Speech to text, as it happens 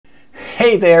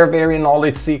Hey there, very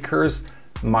knowledge seekers.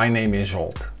 My name is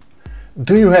Zsolt.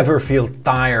 Do you ever feel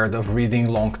tired of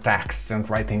reading long texts and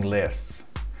writing lists?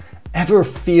 Ever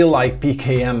feel like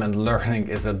PKM and learning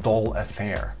is a dull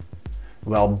affair?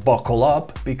 Well, buckle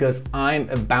up, because I'm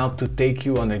about to take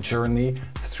you on a journey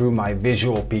through my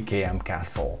Visual PKM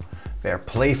Castle, where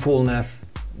playfulness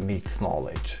meets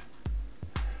knowledge.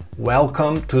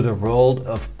 Welcome to the world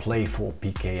of Playful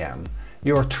PKM,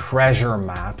 your treasure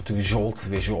map to Zsolt's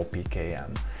Visual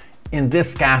PKM. In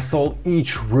this castle,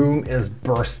 each room is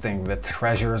bursting with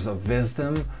treasures of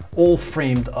wisdom, all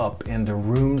framed up in the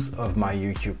rooms of my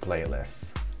YouTube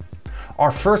playlists.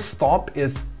 Our first stop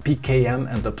is PKM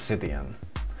and Obsidian.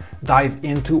 Dive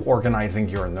into organizing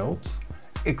your notes,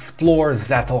 explore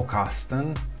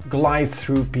Zettelkasten, glide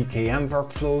through PKM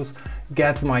workflows,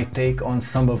 get my take on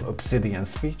some of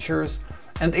Obsidian's features,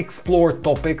 and explore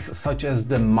topics such as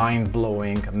the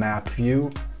mind-blowing map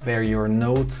view, where your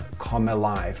notes come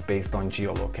alive based on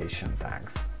geolocation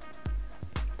tags.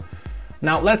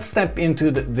 Now let's step into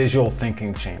the visual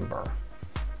thinking chamber.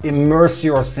 Immerse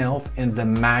yourself in the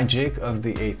magic of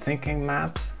the 8 thinking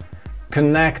maps,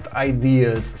 connect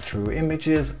ideas through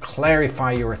images,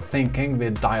 clarify your thinking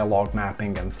with dialogue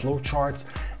mapping and flowcharts,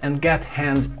 and get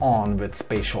hands-on with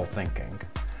spatial thinking.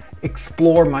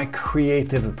 Explore my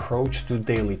creative approach to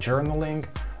daily journaling,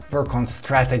 work on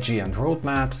strategy and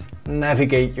roadmaps,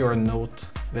 navigate your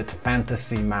notes with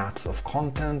fantasy maps of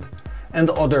content, and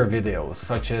other videos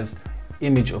such as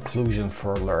image occlusion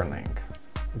for learning.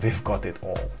 We've got it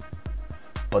all.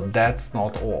 But that's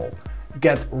not all.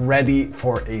 Get ready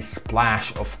for a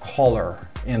splash of color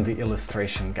in the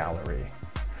illustration gallery.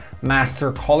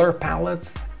 Master color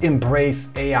palettes, embrace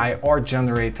AI art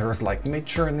generators like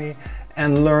Midjourney,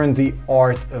 and learn the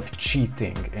art of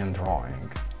cheating in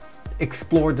drawing.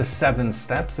 Explore the 7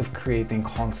 steps of creating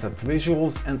concept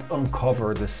visuals and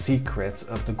uncover the secrets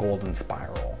of the golden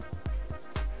spiral.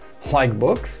 Like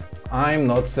books? I'm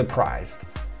not surprised.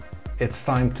 It's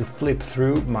time to flip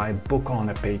through my book on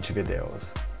a page videos.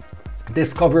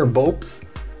 Discover BOPs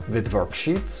with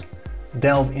worksheets,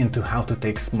 delve into how to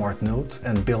take smart notes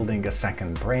and building a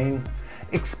second brain,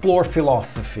 explore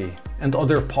philosophy and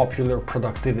other popular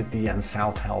productivity and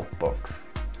self-help books.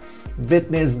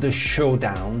 Witness the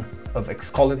showdown of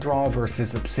Excalidraw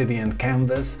versus Obsidian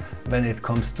Canvas when it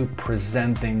comes to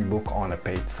presenting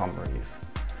book-on-a-page summaries.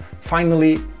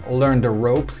 Finally, learn the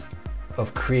ropes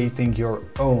of creating your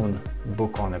own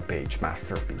book-on-a-page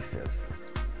masterpieces.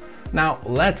 Now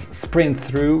let's sprint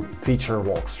through feature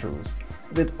walkthroughs.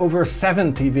 With over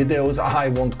 70 videos, I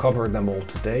won't cover them all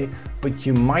today, but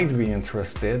you might be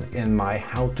interested in my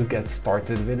how to get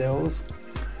started videos,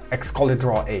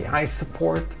 Excalidraw AI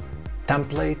support,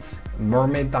 templates,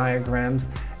 mermaid diagrams,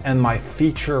 and my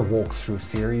feature walkthrough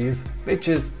series, which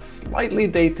is slightly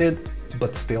dated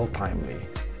but still timely,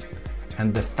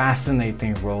 and the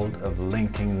fascinating world of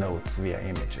linking notes via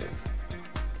images.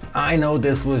 I know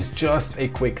this was just a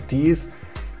quick tease.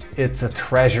 It's a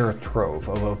treasure trove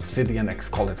of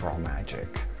Obsidian-Excalidraw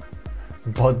magic.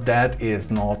 But that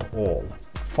is not all.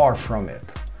 Far from it.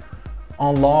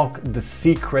 Unlock the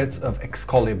secrets of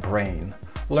ExcaliBrain.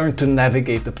 Learn to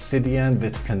navigate Obsidian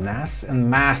with finesse and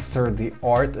master the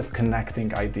art of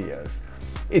connecting ideas.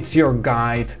 It's your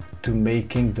guide to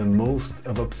making the most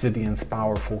of Obsidian's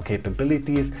powerful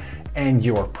capabilities and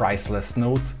your priceless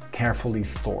notes carefully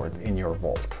stored in your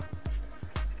vault.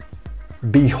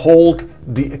 Behold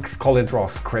the Excalidraw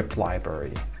Script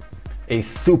Library, a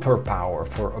superpower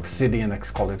for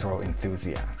Obsidian-Excalidraw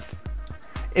enthusiasts.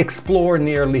 Explore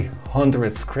nearly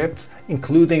 100 scripts,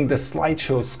 including the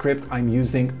slideshow script I'm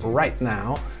using right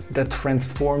now that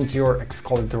transforms your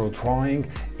Excalidraw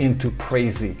drawing into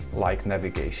crazy-like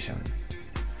navigation.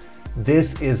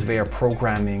 This is where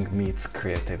programming meets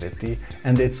creativity,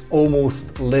 and it's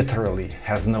almost literally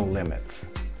has no limits.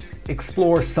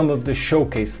 Explore some of the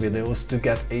showcase videos to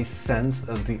get a sense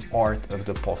of the art of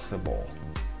the possible.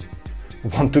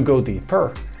 Want to go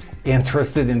deeper?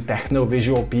 Interested in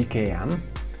techno-visual PKM?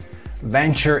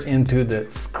 Venture into the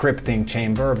scripting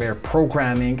chamber where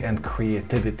programming and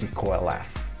creativity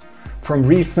coalesce. From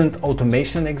recent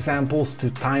automation examples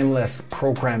to timeless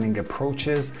programming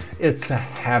approaches, it's a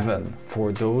heaven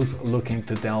for those looking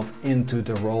to delve into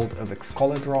the world of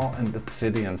Excalidraw and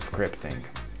Obsidian scripting.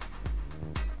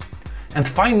 And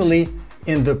finally,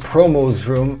 in the promos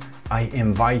room, I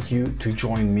invite you to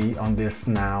join me on this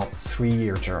now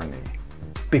 3-year journey.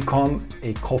 Become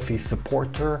a Ko-fi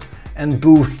supporter and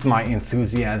boost my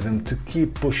enthusiasm to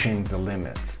keep pushing the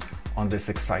limits on this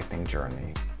exciting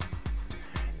journey.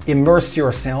 Immerse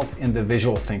yourself in the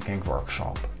visual thinking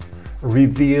workshop.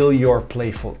 Reveal your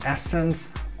playful essence,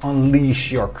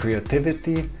 unleash your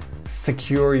creativity,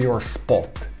 secure your spot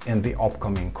in the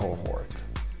upcoming cohort.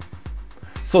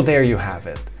 So there you have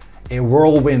it, a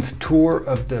whirlwind tour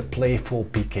of the Playful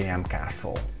PKM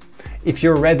Castle. If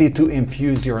you're ready to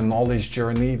infuse your knowledge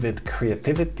journey with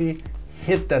creativity,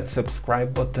 hit that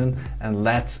subscribe button and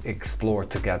let's explore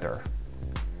together.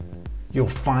 You'll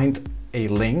find a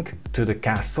link to the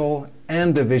castle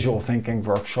and the visual thinking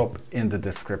workshop in the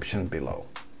description below.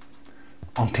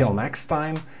 Until next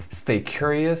time, stay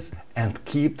curious and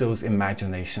keep those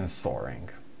imaginations soaring.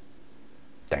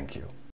 Thank you.